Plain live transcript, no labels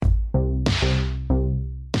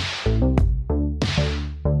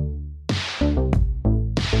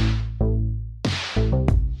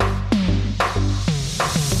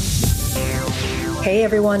Hey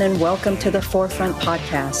everyone, and welcome to the Forefront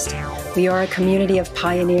Podcast. We are a community of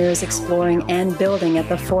pioneers exploring and building at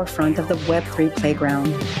the forefront of the Web3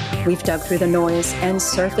 playground. We've dug through the noise and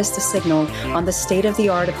surfaced the signal on the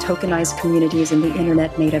state-of-the-art of tokenized communities in the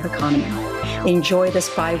internet-native economy. Enjoy this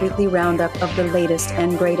bi-weekly roundup of the latest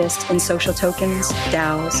and greatest in social tokens,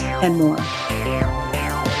 DAOs, and more.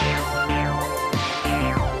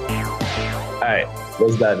 All right,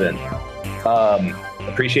 let's dive in.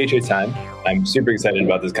 Appreciate your time. I'm super excited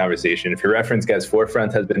about this conversation. For reference, guys,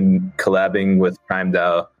 Forefront has been collabing with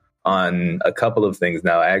PrimeDAO on a couple of things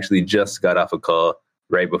now. I actually just got off a call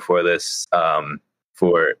right before this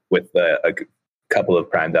with a couple of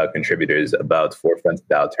PrimeDAO contributors about Forefront's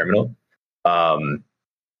DAO terminal.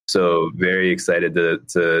 So very excited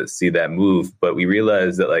to see that move. But we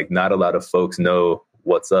realized that not a lot of folks know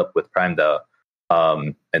what's up with PrimeDAO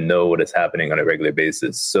and know what is happening on a regular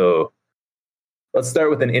basis. So let's start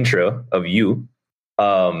with an intro of you,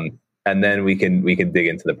 and then we can dig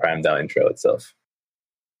into the PrimeDAO intro itself.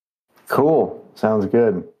 Cool. Sounds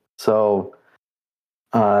good. So,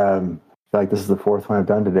 I feel like this is the fourth one I've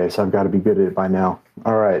done today, so I've got to be good at it by now.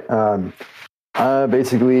 All right.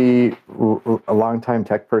 Basically, a longtime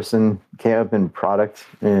tech person, came up in product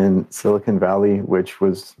in Silicon Valley, which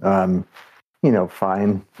was,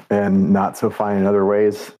 fine and not so fine in other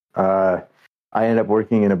ways. I ended up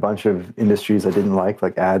working in a bunch of industries I didn't like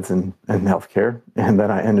ads and healthcare. And then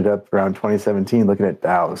I ended up around 2017 looking at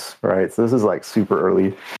DAOs, right? So this is super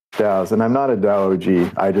early DAOs. And I'm not a DAO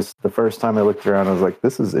OG. The first time I looked around, I was like,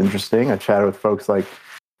 this is interesting. I chatted with folks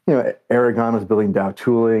Aragon was building DAO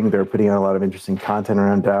tooling. They're putting out a lot of interesting content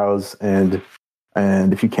around DAOs.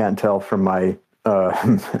 And if you can't tell from my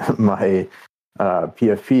my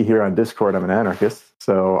PFP here on Discord, I'm an anarchist.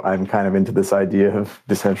 So I'm kind of into this idea of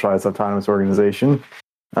decentralized autonomous organization.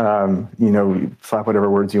 Slap whatever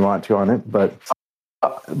words you want to on it. But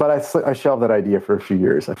I shelved that idea for a few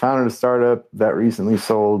years. I founded a startup that recently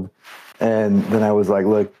sold. And then I was like,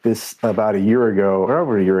 look, this about a year ago, or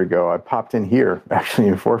over a year ago, I popped in here, actually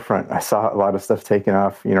in Forefront. I saw a lot of stuff taken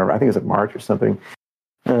off, I think it was in March or something.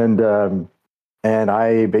 And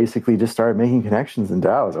I basically just started making connections in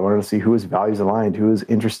DAOs. I wanted to see who was values aligned, who was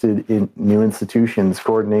interested in new institutions,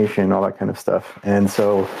 coordination, all that kind of stuff. And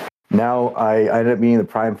so now I ended up meeting the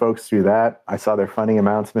Prime folks through that. I saw their funding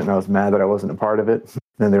announcement and I was mad that I wasn't a part of it.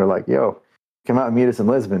 And they were like, yo, come out and meet us in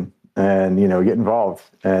Lisbon and, get involved.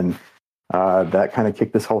 And that kind of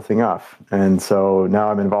kicked this whole thing off. And so now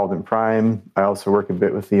I'm involved in Prime. I also work a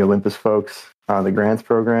bit with the Olympus folks on the grants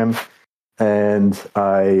program. And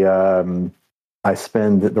I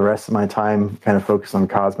spend the rest of my time kind of focused on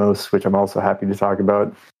Cosmos, which I'm also happy to talk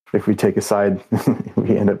about. If we take aside,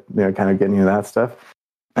 we end up kind of getting into that stuff.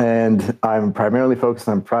 And I'm primarily focused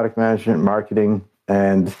on product management, marketing,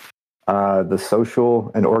 and the social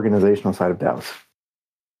and organizational side of DAOs.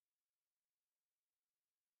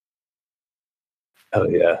 Oh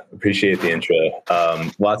yeah, appreciate the intro.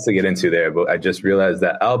 Lots to get into there, but I just realized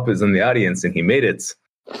that Alp is in the audience and he made it.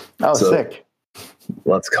 Oh, so sick.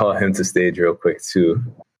 Let's call him to stage real quick too.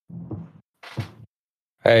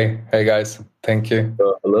 Hey guys, thank you.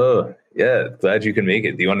 Oh, hello. Yeah, glad you can make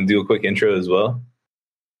it. Do you want to do a quick intro as well?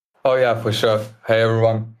 Oh yeah, for sure. Hey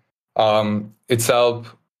everyone. It's Alp.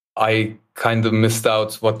 I kind of missed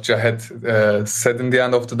out what Jahed said in the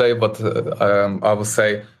end of the day, but I will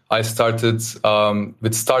say I started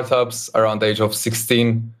with startups around the age of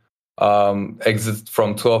 16. Exited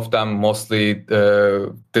from two of them, mostly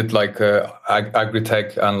did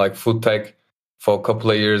agri-tech and food tech for a couple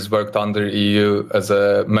of years, worked under EU as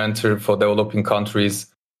a mentor for developing countries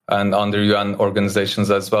and under UN organizations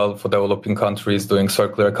as well for developing countries doing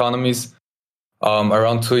circular economies.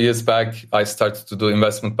 Around 2 years back, I started to do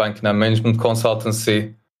investment banking and management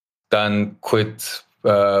consultancy, then quit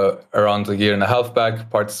around a year and a half back,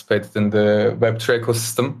 participated in the Web3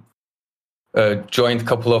 ecosystem. Joined a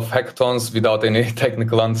couple of hackathons without any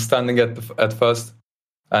technical understanding at first,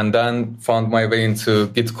 and then found my way into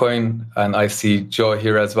Gitcoin. And I see Joe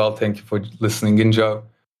here as well. Thank you for listening in, Joe.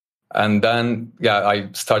 And then, I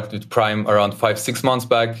started with Prime around 5-6 months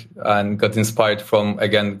back and got inspired from,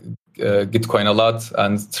 again, Gitcoin a lot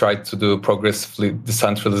and tried to do progressively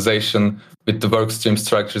decentralization with the workstream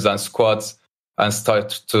structures and squads and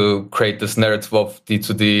start to create this narrative of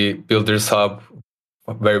D2D Builders Hub,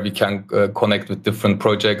 where we can connect with different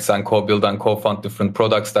projects and co-build and co-fund different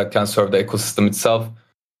products that can serve the ecosystem itself.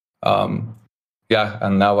 And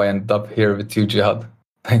now I end up here with you, Jihad.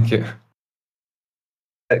 Thank you.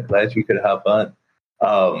 Glad you could hop on.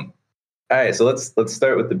 All right, so let's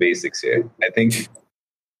start with the basics here. I think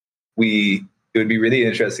it would be really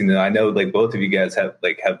interesting to know. I know both of you guys have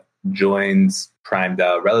joined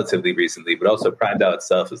PrimeDAO relatively recently, but also PrimeDAO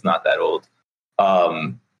itself is not that old.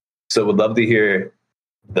 So would love to hear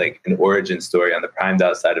like an origin story on the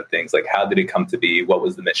PrimeDAO side of things. Like, how did it come to be? What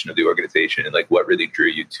was the mission of the organization? And like, what really drew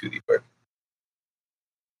you to the work?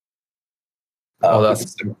 All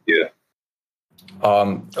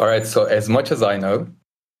right. So as much as I know,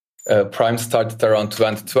 Prime started around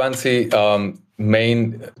 2020.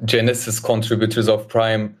 Main Genesis contributors of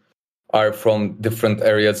Prime are from different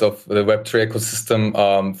areas of the Web3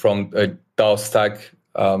 ecosystem. From DAO Stack,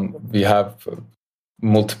 we have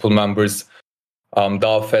multiple members.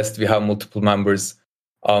 DAO Fest, we have multiple members.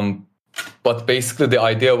 But basically the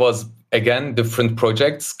idea was, again, different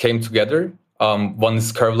projects came together. One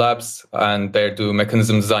is Curve Labs, and they do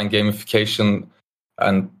mechanism design, gamification,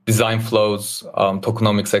 and design flows,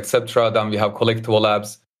 tokenomics, etc. Then we have Collectivo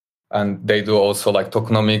Labs, and they do also like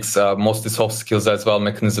tokenomics, mostly soft skills as well,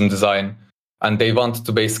 mechanism design. And they wanted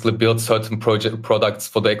to basically build certain products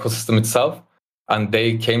for the ecosystem itself. And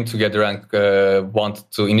they came together and wanted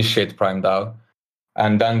to initiate PrimeDAO.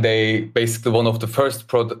 And then they basically, one of the first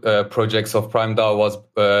projects of PrimeDAO was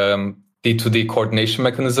D2D coordination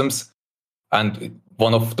mechanisms. And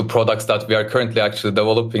one of the products that we are currently actually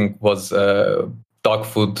developing was dog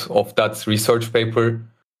food of that research paper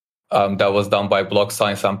that was done by Block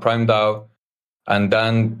Science and PrimeDAO. And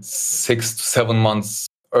then 6 to 7 months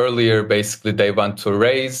earlier, basically, they went to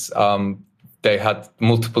raise. They had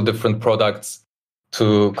multiple different products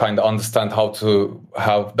to kind of understand how to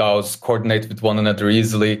have DAOs coordinate with one another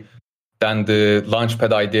easily. Then the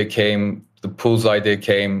Launchpad idea came, the Pools idea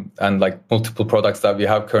came, and like multiple products that we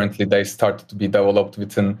have currently, they started to be developed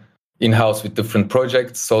in-house with different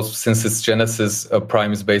projects. So since its genesis,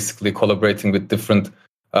 Prime is basically collaborating with different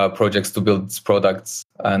projects to build its products.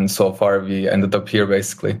 And so far we ended up here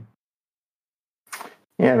basically.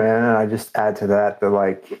 Yeah, man. And I just add to that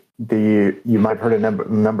like you might have heard a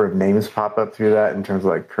number of names pop up through that in terms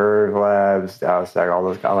of like Curve Labs, DAO Stack,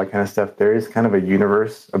 all that kind of stuff. There is kind of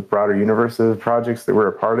a broader universe of projects that we're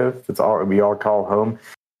a part of. It's all we all call home.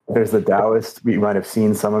 There's the Daoist. We might have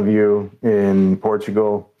seen some of you in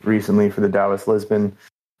Portugal recently for the Daoist Lisbon.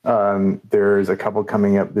 There's a couple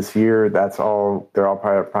coming up this year. They're all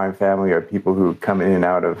part of Prime family, are people who come in and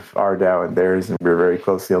out of our DAO and theirs, and we're very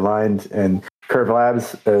closely aligned. And Curve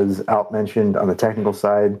Labs, as Alp mentioned, on the technical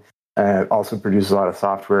side, also produces a lot of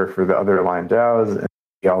software for the other aligned DAOs. And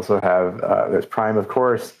we also have, there's Prime, of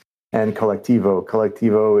course, and Collectivo.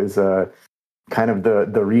 Collectivo is kind of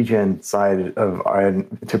the regen side of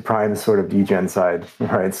to Prime's sort of degen side,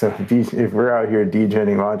 right? So if we're out here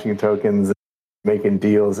degenning, launching tokens, making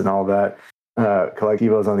deals and all that,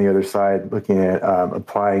 Collectivo is on the other side, looking at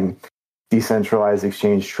applying decentralized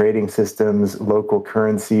exchange trading systems, local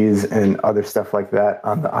currencies, and other stuff like that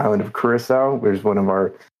on the island of Curacao, which is one of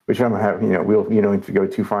our, which I'm having, we don't need to go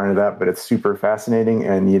too far into that, but it's super fascinating.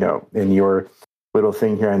 And, in your little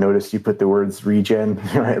thing here, I noticed you put the words regen,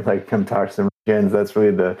 right? Like, come talk to some regens. That's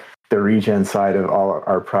really the regen side of all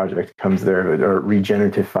our project comes there, or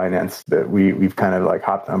regenerative finance that we've kind of like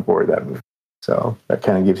hopped on board that move. So that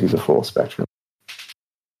kind of gives you the full spectrum.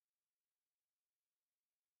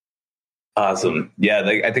 Awesome. Yeah,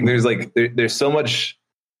 I think there's so much.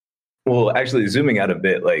 Well, actually, zooming out a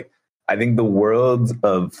bit, I think the world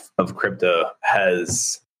of crypto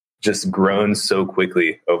has just grown so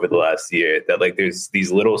quickly over the last year that there's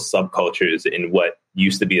these little subcultures in what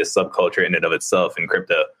used to be a subculture in and of itself in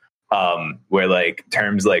crypto, where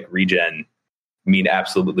terms like regen mean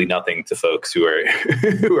absolutely nothing to folks who are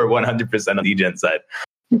 100% on the regen side.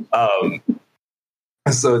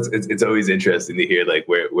 So it's always interesting to hear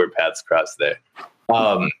where paths cross there.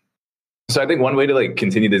 So I think one way to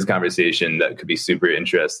continue this conversation that could be super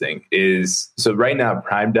interesting is, so right now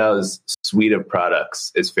PrimeDAO's suite of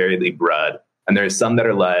products is fairly broad, and there are some that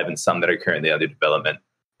are live and some that are currently under development.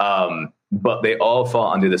 But they all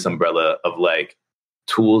fall under this umbrella of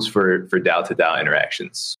tools for DAO to DAO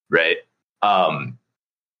interactions, right? Either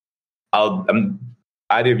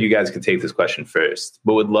of you guys could take this question first,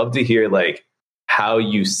 but would love to hear how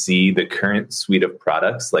you see the current suite of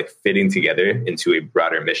products fitting together into a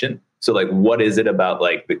broader mission. So what is it about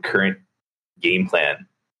the current game plan,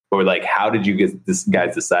 or how did you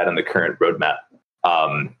guys decide on the current roadmap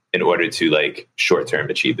in order to short term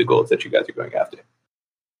achieve the goals that you guys are going after?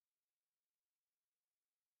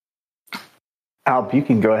 Alp, you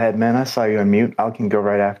can go ahead, man. I saw you on mute. I can go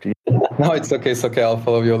right after you. No, it's okay. It's okay. I'll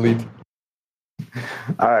follow your lead.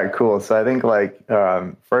 All right, cool. So I think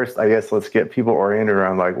first, I guess let's get people oriented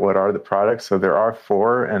around what are the products. So there are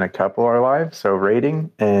 4 and a couple are live. So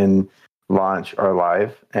rating and launch are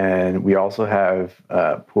live, and we also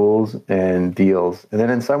have pools and deals. And then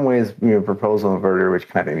in some ways, proposal inverter, which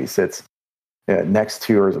kind of maybe sits next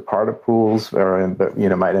to or as a part of pools, but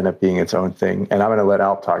might end up being its own thing. And I'm going to let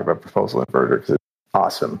Alp talk about proposal inverter because it's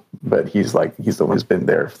awesome. But he's the one who's been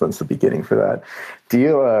there since the beginning for that.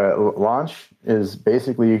 Deal launch is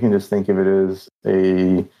basically, you can just think of it as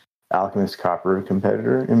a Alchemist Copper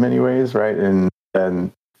competitor in many ways, right? And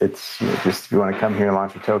it's just, if you want to come here and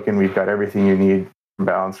launch a token, we've got everything you need from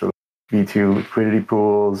Balancer V2 liquidity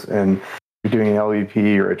pools, and if you're doing an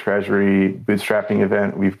LVP or a treasury bootstrapping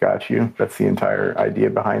event, we've got you. That's the entire idea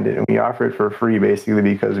behind it. And we offer it for free basically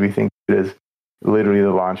because we think it is literally the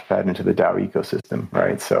launch pad into the DAO ecosystem,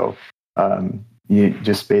 right? So you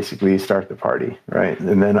just basically start the party, right?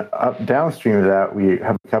 And then downstream of that, we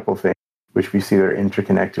have a couple things which we see that are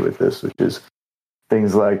interconnected with this, which is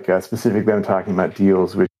things like specifically I'm talking about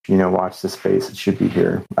deals, which, watch the space. It should be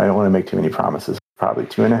here. I don't want to make too many promises. Probably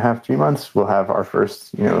 2.5, 3 months, we'll have our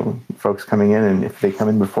first, folks coming in. And if they come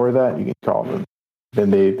in before that, you can call them. Then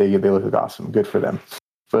they look awesome. Good for them.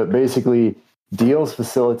 But basically, deals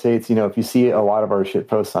facilitates, if you see a lot of our shit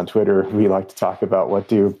posts on Twitter, we like to talk about what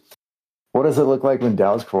does it look like when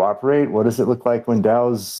DAOs cooperate? What does it look like when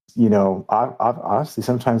DAOs, honestly,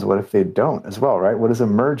 sometimes what if they don't as well, right? What is a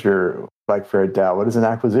merger like for a DAO? What is an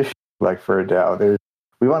acquisition like for a DAO?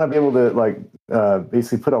 We want to be able to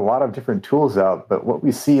basically put a lot of different tools out, but what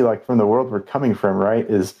we see from the world we're coming from, right,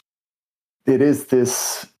 is it is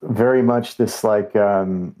this very much this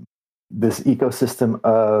this ecosystem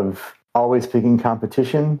of always picking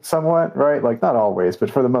competition somewhat, right? Not always,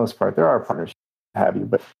 but for the most part, there are partnerships, have you,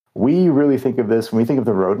 but we really think of this, when we think of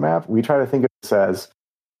the roadmap, we try to think of this as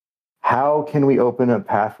how can we open up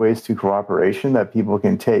pathways to cooperation that people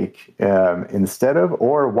can take instead of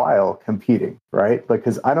or while competing, right?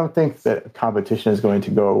 Because I don't think that competition is going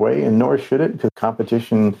to go away, and nor should it, because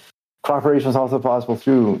cooperation is also possible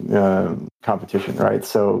through competition, right?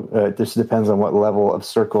 So it just depends on what level of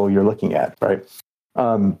circle you're looking at, right?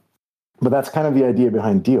 But that's kind of the idea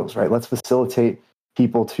behind deals, right? Let's facilitate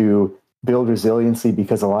people to build resiliency,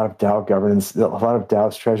 because a lot of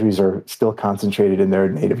DAO's treasuries are still concentrated in their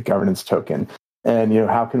native governance token. And,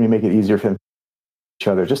 how can we make it easier for them each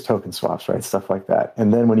other? Just token swaps, right? Stuff like that.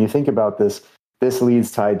 And then when you think about this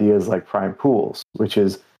leads to ideas like prime pools, which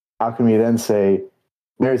is how can we then say,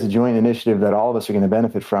 there's a joint initiative that all of us are going to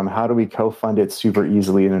benefit from. How do we co-fund it super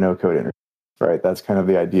easily in a no-code interface, right? That's kind of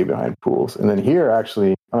the idea behind pools. And then here,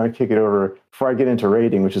 actually, I'm going to kick it over, before I get into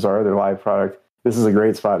rating, which is our other live product, this is a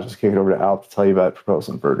great spot. Just kick it over to Alp to tell you about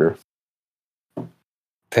Proposal Inverter.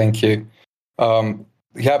 Thank you.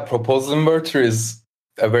 Proposal Inverter is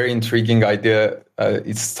a very intriguing idea.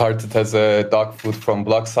 It started as a dog food from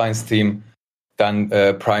Block Science team. Then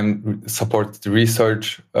Prime supported the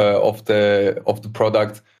research of the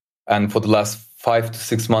product. And for the last 5 to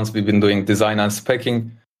 6 months, we've been doing design and speccing.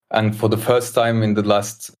 And for the first time in the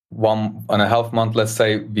last 1.5 months, let's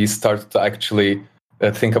say, we started to actually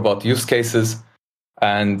think about use cases.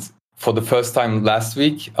 And for the first time last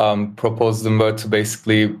week, Proposal Inverter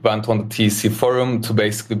basically went on the TEC forum to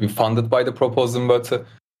basically be funded by the Proposal Inverter.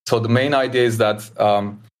 So the main idea is that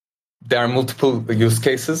there are multiple use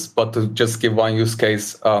cases, but to just give one use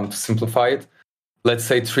case to simplify it, let's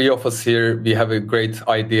say 3 of us here, we have a great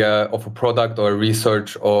idea of a product or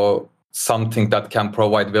research or something that can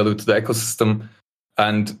provide value to the ecosystem.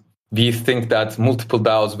 And we think that multiple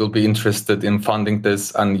DAOs will be interested in funding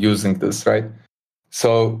this and using this, right?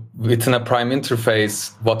 So within a Prime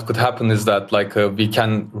interface, what could happen is that we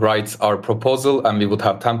can write our proposal and we would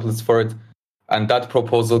have templates for it. And that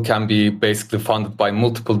proposal can be basically funded by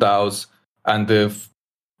multiple DAOs. And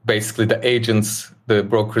basically the agents, the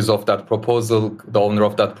brokers of that proposal, the owner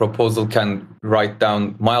of that proposal can write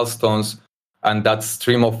down milestones. And that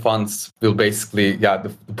stream of funds will basically,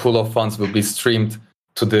 the pool of funds will be streamed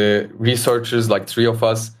to the researchers, 3 of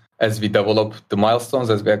us, as we develop the milestones,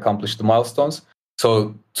 as we accomplish the milestones.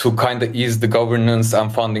 So to kind of ease the governance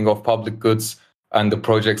and funding of public goods and the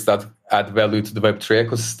projects that add value to the Web3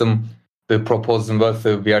 ecosystem, the Proposal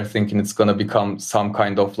Inverter, we are thinking it's going to become some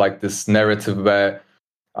kind of this narrative where,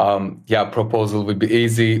 proposal will be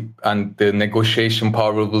easy and the negotiation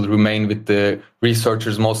power will remain with the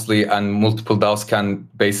researchers mostly, and multiple DAOs can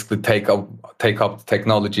basically take up the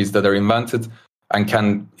technologies that are invented and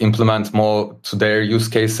can implement more to their use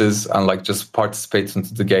cases and just participate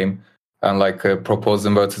into the game. And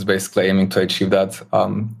Proposal Inverter is basically aiming to achieve that,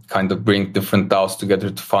 kind of bring different DAOs together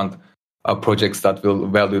to fund projects that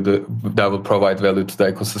will provide value to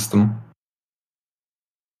the ecosystem.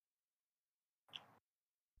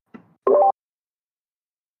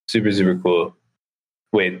 Super, super cool.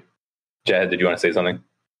 Wait, Jed, did you want to say something?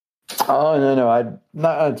 Oh, no, I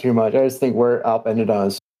not too much. I just think where Alp ended on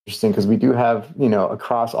is interesting because we do have,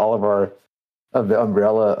 across all of the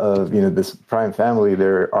umbrella of, this Prime family,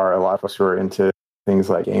 there are a lot of us who are into things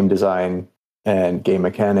like game design and game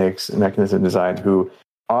mechanics and mechanism design who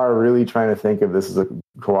are really trying to think of this as a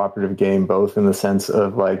cooperative game, both in the sense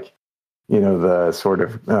of like, the sort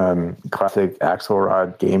of classic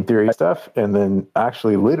Axelrod game theory stuff, and then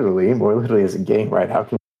actually more literally as a game, right? How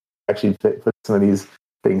can we actually put some of these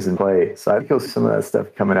things in play? So I think you'll see some of that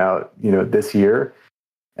stuff coming out, this year,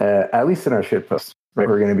 at least in our shitpost, right?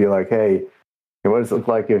 We're going to be like, hey, what does it look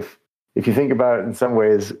like if you think about it in some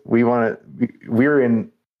ways, maybe we're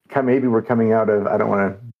coming out of, I don't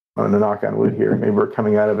want to knock on wood here, maybe we're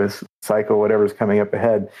coming out of this cycle, whatever's coming up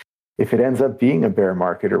ahead. If it ends up being a bear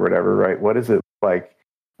market or whatever, right? What is it like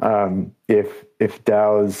if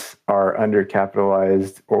DAOs are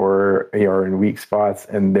undercapitalized or are in weak spots,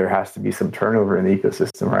 and there has to be some turnover in the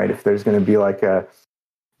ecosystem, right? If there's going to be DAO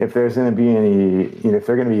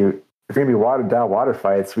water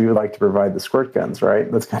fights, we would like to provide the squirt guns,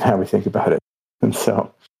 right? That's kind of how we think about it. And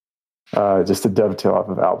so, just to dovetail off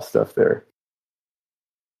of Alp's stuff there.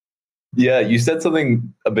 Yeah, you said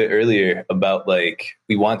something a bit earlier about like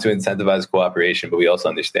we want to incentivize cooperation, but we also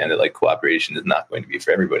understand that like cooperation is not going to be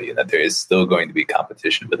for everybody, and that there is still going to be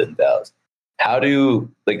competition within DAOs.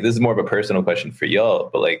 This is more of a personal question for y'all,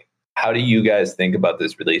 but like, how do you guys think about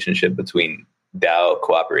this relationship between DAO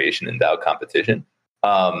cooperation and DAO competition?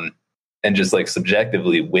 And just like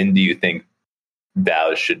subjectively, when do you think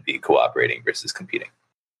DAOs should be cooperating versus competing?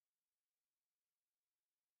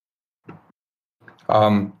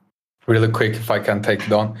 Really quick, if I can take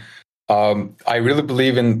it on. I really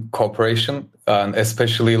believe in cooperation, and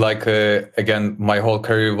especially again, my whole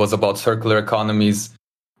career was about circular economies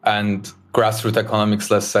and grassroots economics,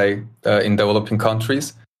 let's say, in developing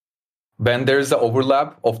countries. When there's an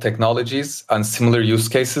overlap of technologies and similar use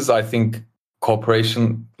cases, I think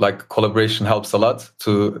cooperation, like collaboration, helps a lot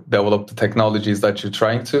to develop the technologies that you're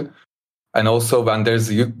trying to. And also when there's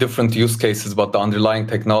different use cases, but the underlying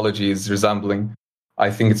technology is resembling, I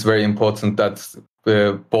think it's very important that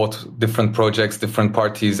both different projects, different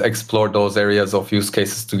parties explore those areas of use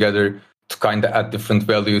cases together to kind of add different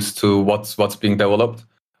values to what's being developed.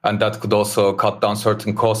 And that could also cut down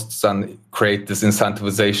certain costs and create these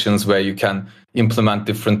incentivizations where you can implement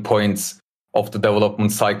different points of the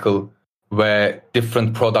development cycle where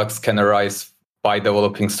different products can arise by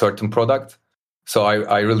developing certain product. So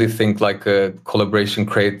I really think collaboration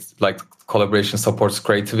supports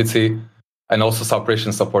creativity, and also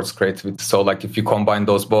separation supports creativity. So if you combine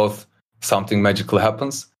those both, something magical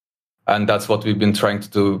happens. And that's what we've been trying to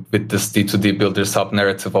do with this D2D builder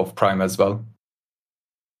sub-narrative of Prime as well.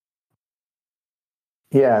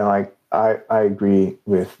 Yeah, I agree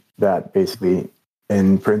with that basically.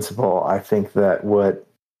 In principle, I think that what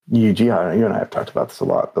you and I have talked about this a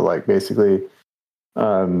lot, but basically,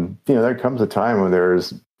 there comes a time when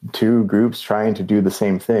there's two groups trying to do the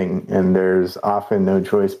same thing, and there's often no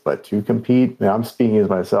choice but to compete. Now, I'm speaking as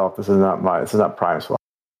myself. This is not Prime's philosophy,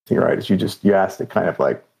 right? It's you asked it kind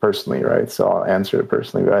of personally, right? So I'll answer it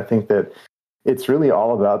personally. But I think that it's really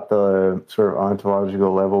all about the sort of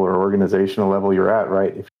ontological level or organizational level you're at, right?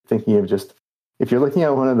 If you're thinking of if you're looking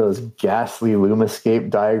at one of those ghastly Lumascape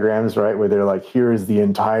diagrams, right, where they're here is the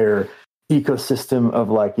entire ecosystem of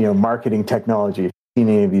marketing technology.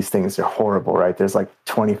 Any of these things are horrible, right? There's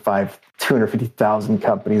 250,000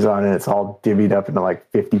 companies on it. It's all divvied up into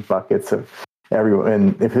 50 buckets of everyone.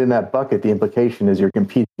 And if in that bucket, the implication is you're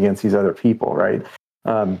competing against these other people, right?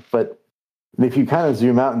 But if you kind of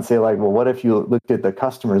zoom out and say well, what if you looked at the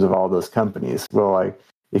customers of all those companies? Well,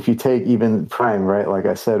 if you take even Prime, right? Like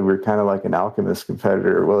I said, we're kind of like an alchemist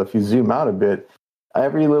competitor. Well, if you zoom out a bit,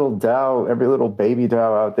 every little DAO, every little baby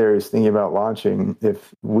DAO out there is thinking about launching.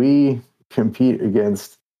 If we compete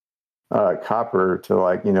against Copper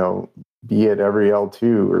to be at every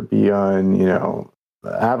L2 or be on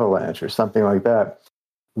Avalanche or something like that,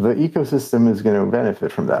 the ecosystem is going to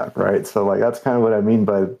benefit from that, right? So that's kind of what I mean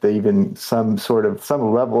by even some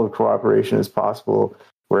level of cooperation is possible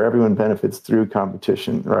where everyone benefits through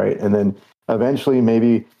competition, right? And then eventually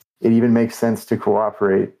maybe it even makes sense to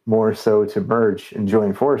cooperate more so to merge and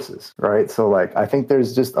join forces, right? So I think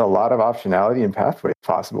there's just a lot of optionality and pathways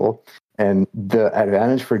possible. And the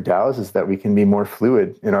advantage for DAOs is that we can be more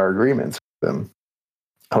fluid in our agreements with them.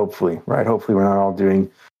 Hopefully, right? Hopefully we're not all doing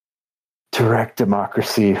direct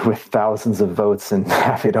democracy with thousands of votes and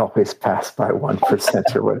have it always pass by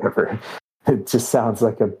 1% or whatever. It just sounds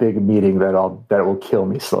like a big meeting that will kill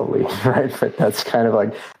me slowly, right? But that's kind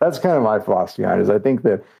of my philosophy on it. Is I think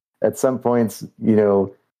that at some points,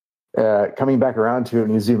 coming back around to it,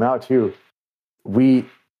 when you zoom out too, we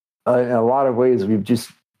in a lot of ways we've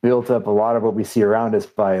just built up a lot of what we see around us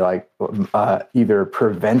by like either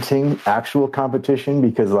preventing actual competition,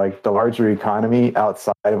 because like the larger economy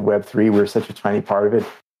outside of Web3, we're such a tiny part of it,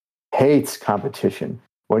 hates competition.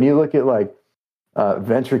 When you look at like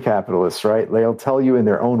venture capitalists, right, they'll tell you in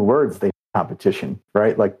their own words they hate competition,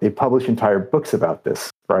 right? Like they publish entire books about this,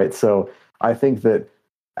 right? So I think that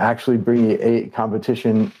actually bringing a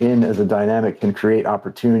competition in as a dynamic can create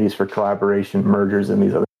opportunities for collaboration, mergers, and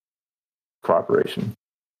these other cooperation.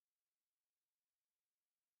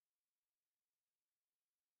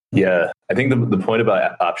 Yeah, I think the point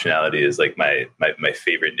about optionality is like my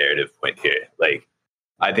favorite narrative point here. Like,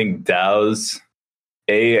 I think DAOs,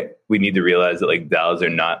 we need to realize that like DAOs are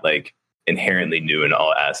not like inherently new in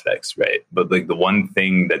all aspects, right? But like the one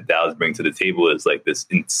thing that DAOs bring to the table is like this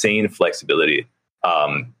insane flexibility,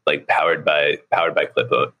 like powered by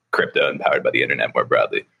crypto and powered by the internet more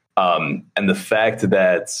broadly. And the fact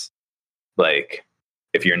that like,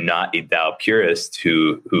 if you're not a DAO purist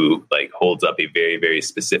who like holds up a very, very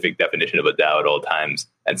specific definition of a DAO at all times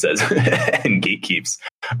and says and gatekeeps,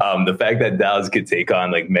 the fact that DAOs could take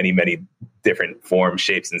on like many, many different forms,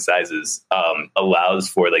 shapes, and sizes allows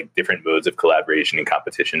for like different modes of collaboration and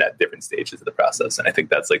competition at different stages of the process. And I think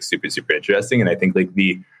that's like super, super interesting. And I think like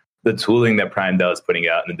the tooling that Prime DAO is putting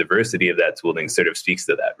out and the diversity of that tooling sort of speaks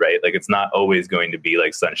to that, right? Like it's not always going to be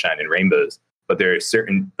like sunshine and rainbows, but there are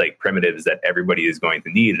certain like primitives that everybody is going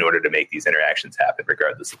to need in order to make these interactions happen,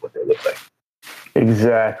 regardless of what they look like.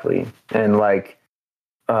 Exactly. And like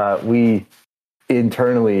we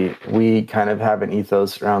internally, we kind of have an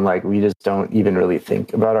ethos around like, we just don't even really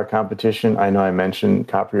think about our competition. I know I mentioned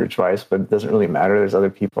Copier twice, but it doesn't really matter. There's other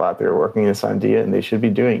people out there working this idea and they should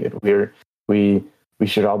be doing it. We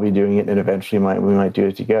should all be doing it, and eventually we might do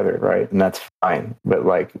it together, right? And that's fine. But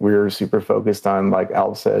like we're super focused on, like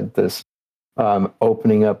Al said, this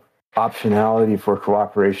opening up optionality for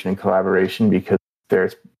cooperation and collaboration, because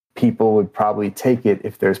there's people would probably take it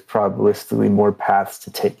if there's probabilistically more paths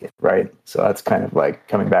to take it, right? So that's kind of like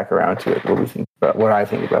coming back around to it, what I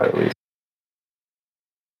think about it, at least.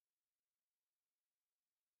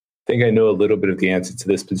 I think I know a little bit of the answer to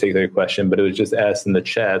this particular question, but it was just asked in the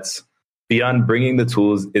chats. Beyond bringing the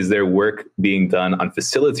tools, is there work being done on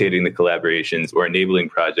facilitating the collaborations or enabling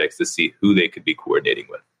projects to see who they could be coordinating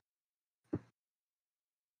with?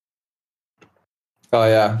 Oh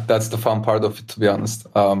yeah, that's the fun part of it, to be honest.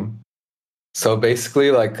 So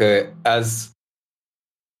basically, like as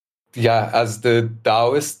the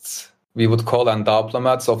DAOists, we would call, and DAO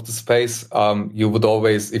diplomats of the space, you would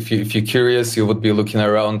always, if you're curious, you would be looking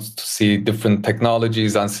around to see different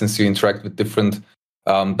technologies, and since you interact with different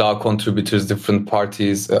DAO contributors, different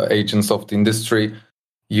parties, agents of the industry,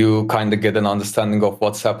 you kind of get an understanding of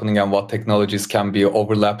what's happening and what technologies can be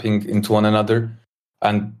overlapping into one another.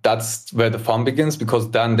 And that's where the fun begins, because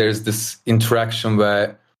then there's this interaction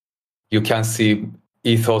where you can see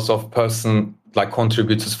ethos of person, like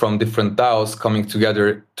contributors from different DAOs coming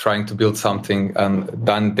together, trying to build something, and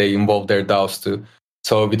then they involve their DAOs too.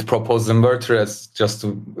 So with Proposed Inverter, as just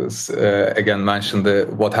to again mention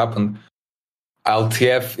what happened,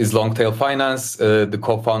 LTF is Longtail Finance. The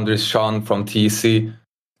co-founder is Sean from TEC.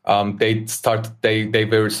 They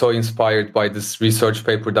were so inspired by this research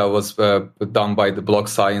paper that was done by the Block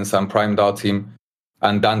Science and Prime DAO team,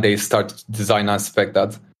 and then they started to design and spec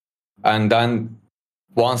that. And then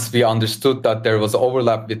once we understood that there was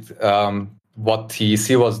overlap with what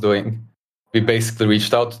TEC was doing, we basically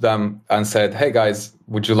reached out to them and said, "Hey guys,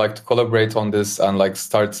 would you like to collaborate on this and like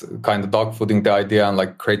start kind of dogfooding the idea and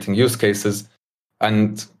like creating use cases?"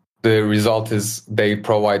 And the result is they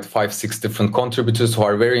provide 5-6 different contributors who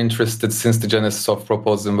are very interested since the genesis of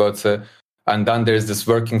Proposed Inverter. And then there's this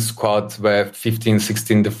working squad where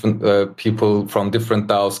 15-16 different people from different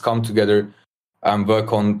DAOs come together and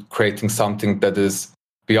work on creating something that is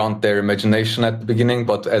beyond their imagination at the beginning.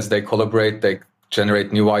 But as they collaborate, they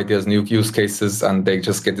generate new ideas, new use cases, and they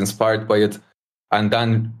just get inspired by it. And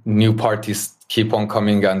then new parties keep on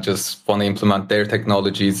coming and just want to implement their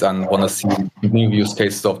technologies and want to see new use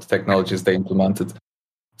cases of the technologies they implemented.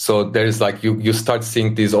 So there's like you start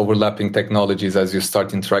seeing these overlapping technologies as you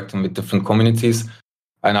start interacting with different communities,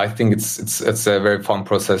 and I think it's a very fun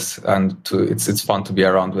process, and it's fun to be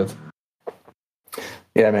around with.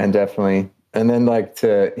 Yeah, man, definitely. And then like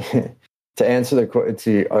to answer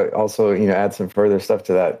to also add some further stuff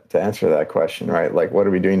to that, to answer that question, right? Like, what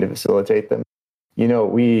are we doing to facilitate them?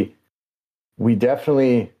 We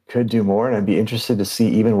definitely could do more, and I'd be interested to see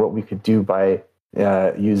even what we could do by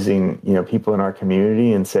using people in our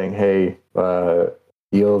community and saying, hey,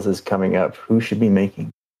 deals is coming up, who should be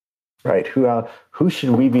making right? Who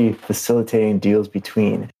should we be facilitating deals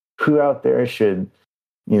between? Who out there should,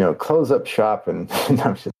 close up shop and no,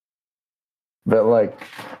 I'm just, but like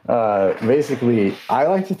basically, I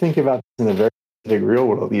like to think about this in a very big real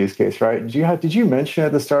world use case, right? Did you mention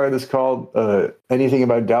at the start of this call anything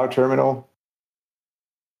about DAO Terminal?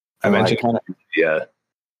 I mentioned, yeah.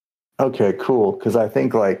 Okay, cool. Because I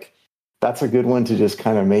think like that's a good one to just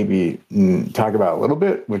kind of maybe talk about a little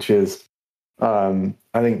bit, which is I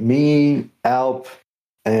think me, Alp,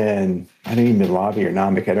 and I didn't even Lobby or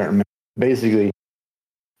Namik, I don't remember. Basically,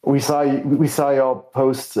 we saw y'all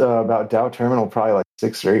post about DAO Terminal probably like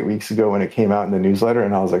 6 or 8 weeks ago when it came out in the newsletter,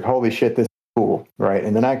 and I was like, holy shit, this is cool, right?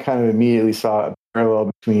 And then I kind of immediately saw a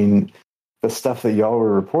parallel between the stuff that y'all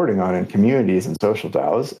were reporting on in communities and social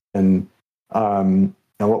DAOs and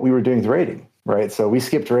what we were doing with rating, right? So we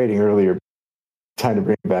skipped rating earlier, time to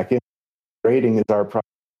bring it back in. Rating is our product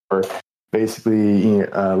for basically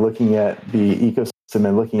looking at the ecosystem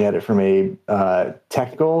and looking at it from a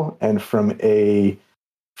technical and from a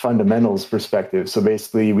fundamentals perspective. So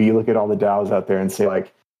basically, we look at all the DAOs out there and say,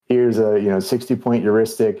 like, here's a 60-point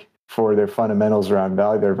heuristic for their fundamentals around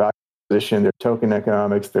value, their value position, their token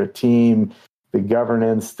economics, their team, the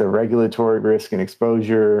governance, the regulatory risk and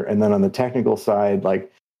exposure, and then on the technical side,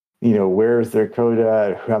 like, where's their code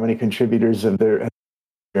at? How many contributors of their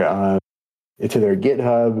to their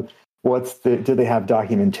GitHub? Do they have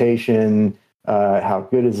documentation? How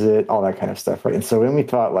good is it? All that kind of stuff, right? And so when we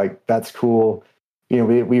thought, like, that's cool,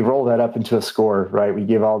 we roll that up into a score, right? We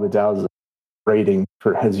give all the DAOs a rating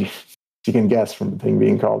for, as you can guess from the thing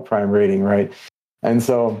being called prime rating, right? And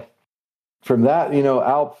so from that,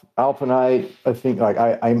 Alp and I think, like,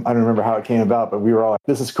 I don't remember how it came about, but we were all like,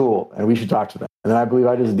 this is cool, and we should talk to them. And then I believe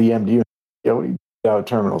I just DM'd you, what do you DAO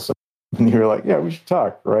Terminal? So, and you were like, yeah, we should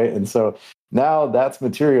talk, right? And so now that's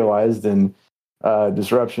materialized, and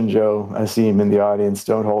Disruption Joe, I see him in the audience.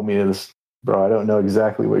 Don't hold me to this, bro. I don't know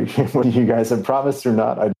exactly what you guys have promised or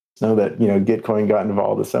not. I just know that, Gitcoin got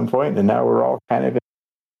involved at some point, and now we're all kind of in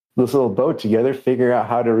this little boat together, figuring out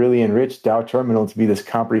how to really enrich DAO Terminal to be this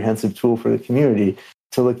comprehensive tool for the community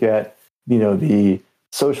to look at, the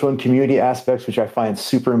social and community aspects, which I find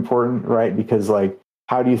super important, right? Because, like,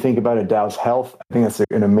 how do you think about a DAO's health? I think that's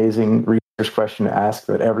an amazing research question to ask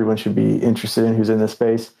that everyone should be interested in who's in this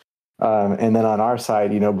space. And then on our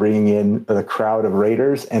side, bringing in the crowd of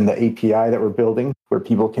raters and the API that we're building, where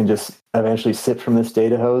people can just eventually sip from this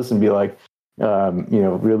data hose and be like,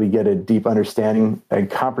 really get a deep understanding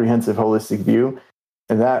and comprehensive, holistic view.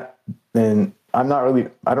 And then I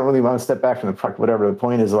don't really want to step back from the product, whatever. The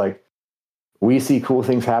point is, like, we see cool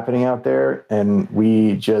things happening out there, and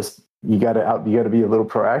you got to be a little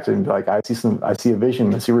proactive and be like, I see a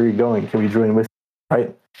vision. I see where you're going. Can we join with you?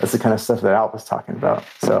 Right? That's the kind of stuff that Alp was talking about.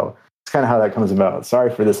 So it's kind of how that comes about.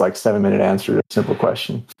 Sorry for this, like, 7-minute answer to a simple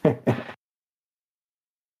question.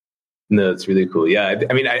 No, it's really cool. Yeah,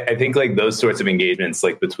 I mean, I think, like, those sorts of engagements,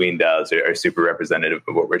 like, between DAOs are super representative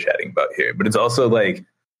of what we're chatting about here. But it's also, like,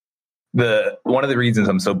 one of the reasons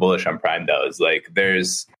I'm so bullish on Prime DAO is, like,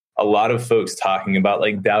 there's a lot of folks talking about,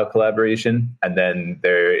 like, DAO collaboration, and then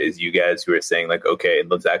there is you guys who are saying, like, okay,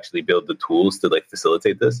 let's actually build the tools to, like,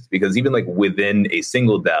 facilitate this. Because even, like, within a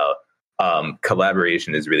single DAO,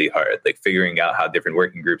 collaboration is really hard. Like, figuring out how different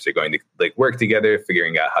working groups are going to, like, work together,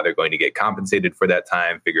 figuring out how they're going to get compensated for that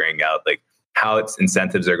time, figuring out, like, how its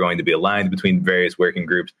incentives are going to be aligned between various working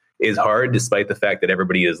groups is hard, despite the fact that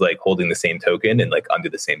everybody is, like, holding the same token and, like, under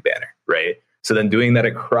the same banner, right? So then doing that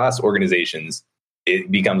across organizations,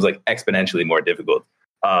 it becomes, like, exponentially more difficult.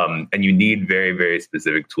 And you need very, very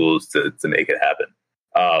specific tools to make it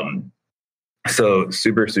happen. So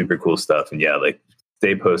super, super cool stuff. And yeah, like,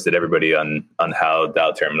 stay posted, everybody, on how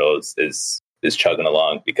DAO Terminal is chugging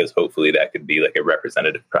along, because hopefully that could be, like, a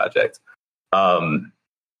representative project.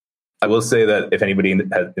 I will say that if anybody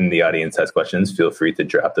in the audience has questions, feel free to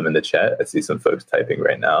drop them in the chat. I see some folks typing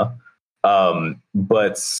right now.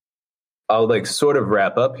 But I'll, like, sort of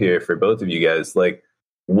wrap up here for both of you guys. Like,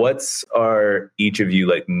 are each of you,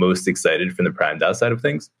 like, most excited from the Prime DAO side of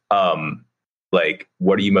things? Like,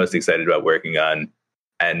 what are you most excited about working on?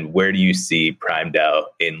 And where do you see Prime DAO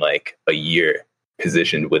in, like, a year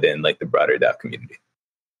positioned within, like, the broader DAO community?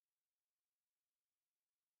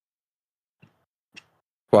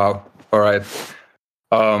 Wow. All right.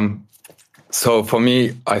 So for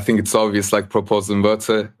me, I think it's obvious, like, Proposed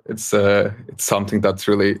Inverter. It's something that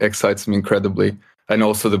really excites me incredibly. And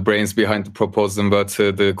also the brains behind the Proposed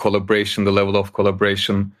Inverter, the collaboration, the level of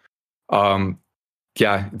collaboration.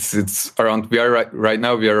 It's around, right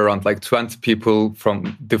now we are around, like, 20 people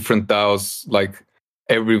from different DAOs. Like,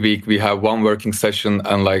 every week we have one working session,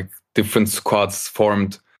 and, like, different squads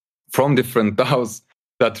formed from different DAOs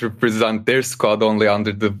that represent their squad only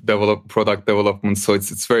under the product development. So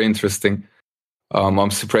it's very interesting.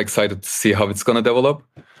 I'm super excited to see how it's going to develop.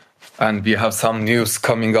 And we have some news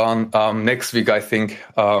coming on next week, I think,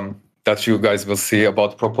 that you guys will see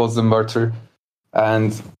about proposed inverter.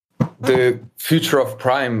 And the future of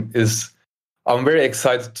Prime is, I'm very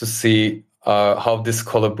excited to see how this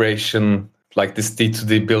collaboration, like this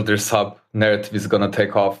D2D Builders Hub narrative is going to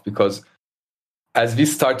take off. Because as we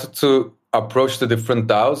started to approach the different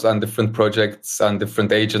DAOs and different projects and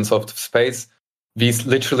different agents of the space, we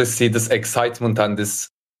literally see this excitement and this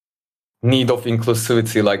need of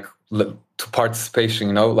inclusivity, like to participation,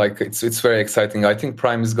 you know, like it's very exciting. I think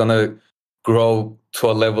Prime is going to grow to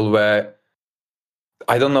a level where,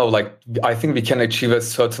 I don't know, like I think we can achieve a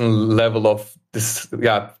certain level of this,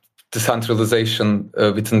 decentralization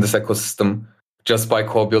within this ecosystem just by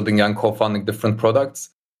co-building and co-funding different products.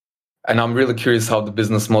 And I'm really curious how the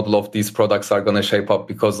business model of these products are going to shape up,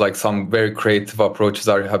 because like some very creative approaches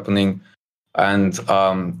are happening. And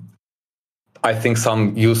I think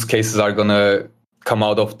some use cases are going to come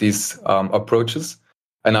out of these approaches.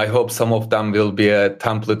 And I hope some of them will be a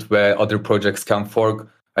template where other projects can fork,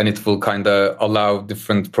 and it will kind of allow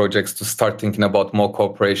different projects to start thinking about more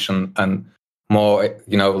cooperation and more,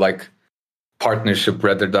 you know, like partnership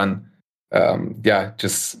rather than,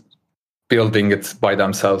 just building it by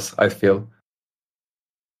themselves, I feel.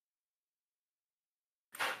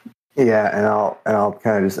 Yeah, and I'll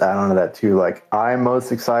kind of just add on to that too. Like, I'm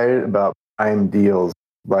most excited about Prime deals.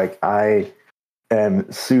 Like, I am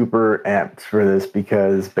super amped for this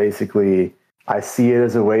because basically I see it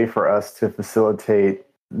as a way for us to facilitate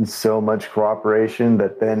so much cooperation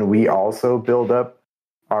that then we also build up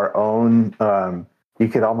our own. You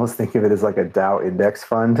could almost think of it as like a DAO index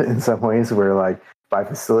fund in some ways, where like by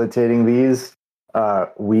facilitating these,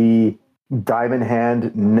 we diamond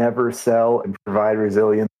hand never sell and provide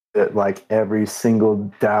resilience that like every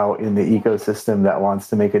single DAO in the ecosystem that wants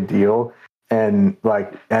to make a deal. And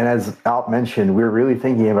as Alp mentioned, we're really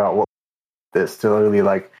thinking about what this to really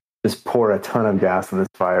like just pour a ton of gas on this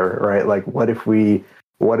fire, right? Like what if we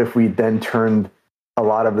then turned a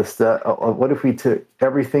lot of the stuff, what if we took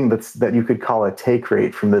everything that you could call a take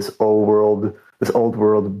rate from this old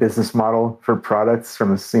world business model for products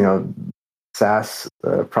from, you know, SaaS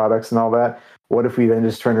products and all that. What if we then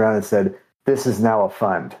just turned around and said, this is now a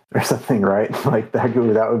fund or something, right? Like that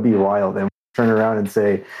would be wild. And turn around and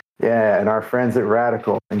say, yeah, and our friends at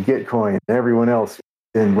Radical and Gitcoin and everyone else,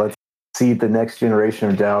 and let's seed the next generation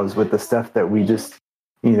of DAOs with the stuff that we just,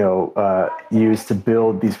 you know, use to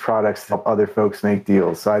build these products to help other folks make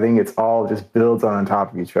deals. So I think it's all just builds on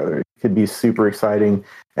top of each other. It could be super exciting,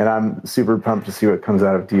 and I'm super pumped to see what comes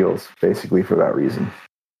out of deals, basically for that reason.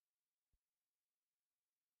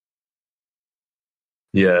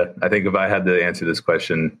 Yeah, I think if I had to answer this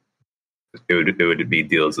question, it would be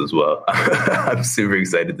deals as well. I'm super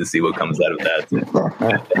excited to see what comes out of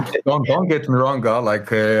that. Don't get me wrong,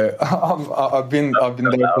 like I've been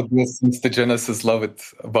there for this since the Genesis. Love it,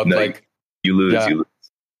 but no, like you lose.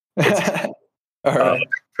 All right.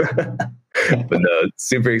 But no,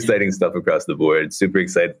 super exciting stuff across the board. Super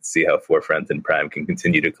excited to see how Forefront and Prime can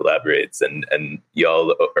continue to collaborate, and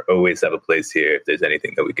y'all always have a place here if there's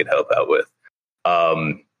anything that we could help out with.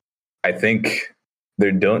 I think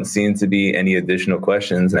there don't seem to be any additional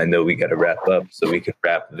questions. I know we got to wrap up, so we can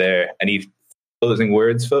wrap there. Any closing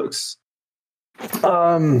words, folks?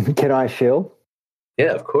 Can I shill?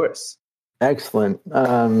 Yeah, of course. Excellent.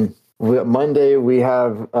 Monday we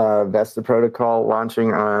have Vesta Protocol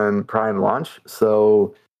launching on Prime Launch.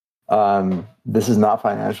 So this is not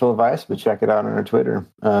financial advice, but check it out on our Twitter.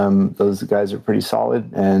 Those guys are pretty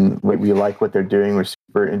solid, and we like what they're doing. We're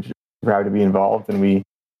super proud to be involved, and we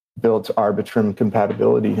built Arbitrum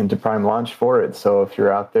compatibility into Prime Launch for it. So if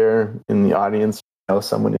you're out there in the audience, you know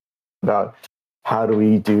someone about how do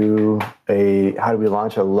we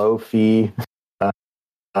launch a low fee,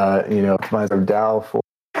 optimizer DAO for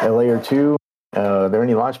a layer 2? Are there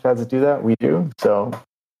any launch pads that do that? We do. So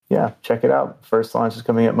yeah, check it out. First launch is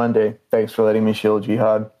coming up Monday. Thanks for letting me shield,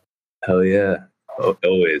 Jihad. Hell yeah.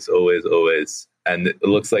 Always. And it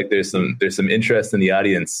looks like there's some interest in the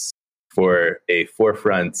audience for a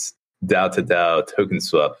Forefront DAO to DAO token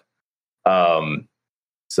swap.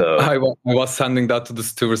 So I was sending that to the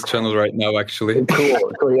stewards channel right now, actually.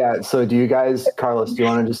 Cool. Yeah. So do you guys, Carlos, do you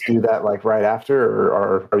want to just do that like right after,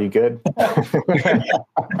 or are you good?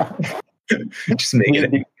 Just make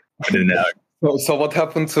it in an hour. So what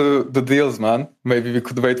happened to the deals, man? Maybe we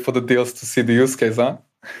could wait for the deals to see the use case, huh?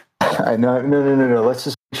 No. Let's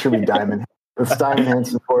just make sure we diamond. Let's diamond hand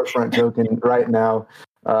some Forefront token right now.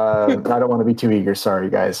 I don't want to be too eager. Sorry,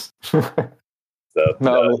 guys.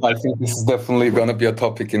 No, I think this is definitely going to be a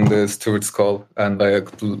topic in the stewards call and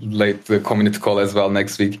the community call as well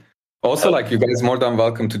next week. Also, you guys more than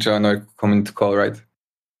welcome to join our community call, right?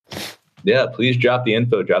 Yeah, please drop the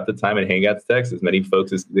info, drop the time and Hangouts text. As many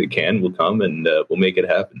folks as they can will come and we'll make it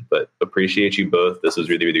happen. But appreciate you both. This was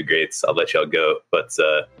really, really great. So I'll let y'all go. But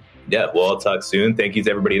yeah, we'll all talk soon. Thank you to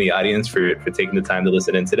everybody in the audience for taking the time to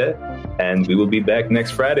listen in today. And we will be back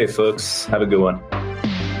next Friday, folks. Have a good one.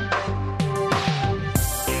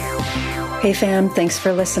 Hey fam, thanks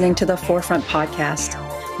for listening to the Forefront Podcast.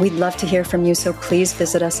 We'd love to hear from you, so please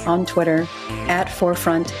visit us on Twitter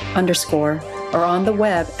 @forefront_ or on the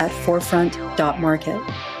web at forefront.market.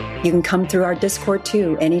 You can come through our Discord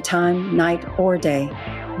too, anytime, night or day.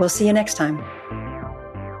 We'll see you next time.